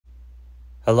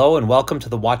Hello and welcome to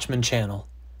the Watchmen channel.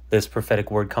 This prophetic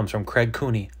word comes from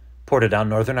Cooney, Portadown,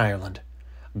 Northern Ireland.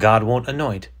 God won't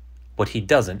anoint what he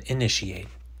doesn't initiate.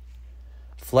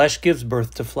 Flesh gives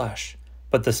birth to flesh,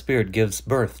 but the Spirit gives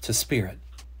birth to spirit.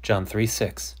 John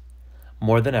 3:6.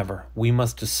 More than ever, we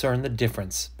must discern the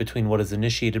difference between what is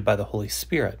initiated by the Holy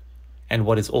Spirit and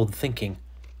what is old thinking,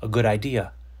 a good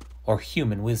idea, or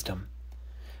human wisdom.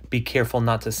 Be careful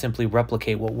not to simply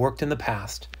replicate what worked in the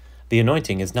past. The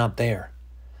anointing is not there.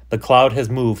 The cloud has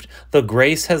moved. The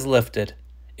grace has lifted.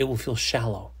 It will feel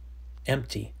shallow,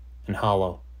 empty, and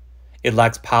hollow. It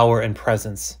lacks power and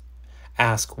presence.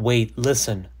 Ask, wait,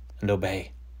 listen, and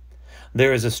obey.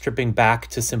 There is a stripping back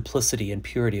to simplicity and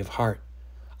purity of heart,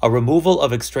 a removal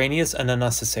of extraneous and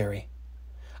unnecessary,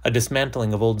 a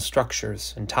dismantling of old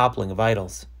structures and toppling of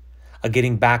idols, a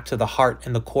getting back to the heart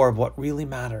and the core of what really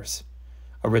matters,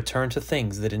 a return to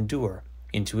things that endure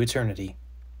into eternity.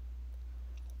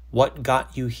 What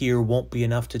got you here won't be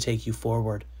enough to take you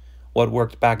forward. What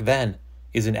worked back then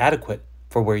is inadequate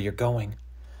for where you're going.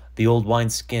 The old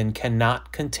wineskin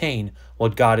cannot contain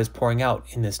what God is pouring out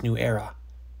in this new era.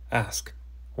 Ask,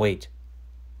 wait,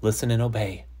 listen, and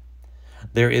obey.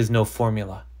 There is no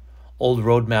formula. Old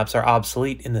roadmaps are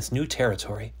obsolete in this new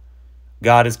territory.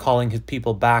 God is calling his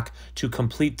people back to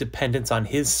complete dependence on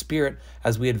his Spirit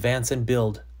as we advance and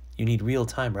build. You need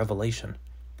real-time revelation.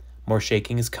 More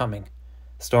shaking is coming.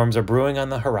 Storms are brewing on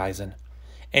the horizon.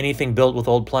 Anything built with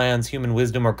old plans, human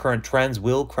wisdom, or current trends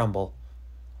will crumble.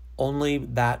 Only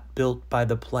that built by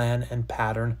the plan and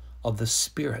pattern of the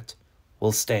Spirit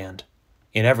will stand.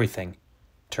 In everything,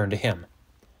 turn to him.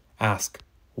 Ask,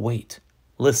 wait,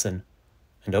 listen,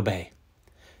 and obey.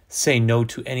 Say no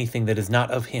to anything that is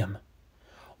not of him.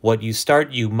 What you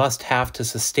start, you must have to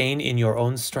sustain in your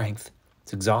own strength.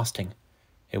 It's exhausting.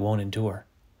 It won't endure.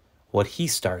 What he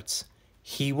starts,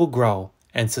 he will grow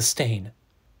and sustain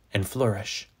and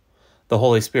flourish. The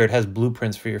Holy Spirit has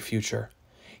blueprints for your future.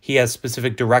 He has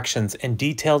specific directions and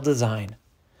detailed design.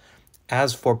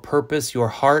 As for purpose, your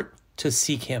heart to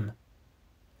seek him.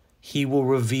 He will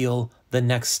reveal the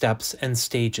next steps and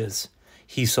stages.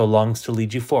 He so longs to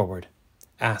lead you forward.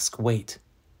 Ask, wait,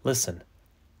 listen,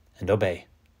 and obey.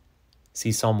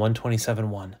 See Psalm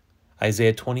 127:1,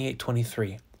 Isaiah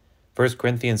 28:23, 1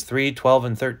 Corinthians 3:12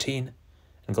 and 13,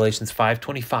 and Galatians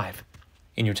 5:25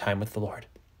 in your time with the Lord.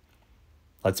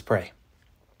 Let's pray.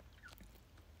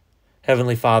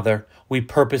 Heavenly Father, we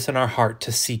purpose in our heart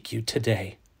to seek you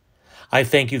today. I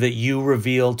thank you that you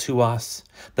reveal to us,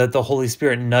 that the Holy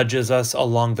Spirit nudges us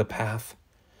along the path.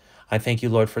 I thank you,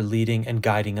 Lord, for leading and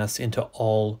guiding us into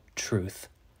all truth.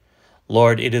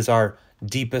 Lord, it is our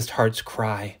deepest heart's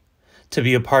cry to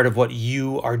be a part of what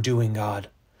you are doing, God.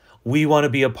 We want to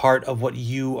be a part of what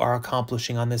you are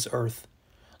accomplishing on this earth.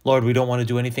 Lord, we don't want to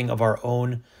do anything of our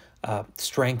own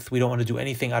strength. We don't want to do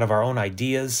anything out of our own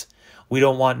ideas. We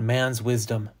don't want man's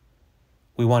wisdom.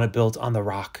 We want it built on the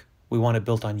rock. We want it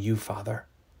built on you, Father.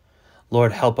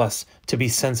 Lord, help us to be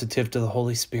sensitive to the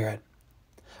Holy Spirit.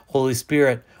 Holy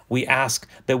Spirit, we ask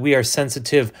that we are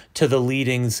sensitive to the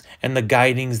leadings and the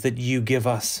guidings that you give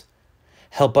us.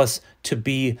 Help us to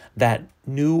be that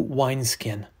new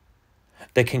wineskin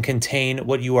that can contain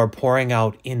what you are pouring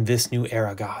out in this new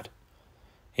era, God.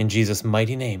 In Jesus'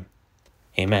 mighty name,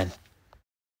 amen.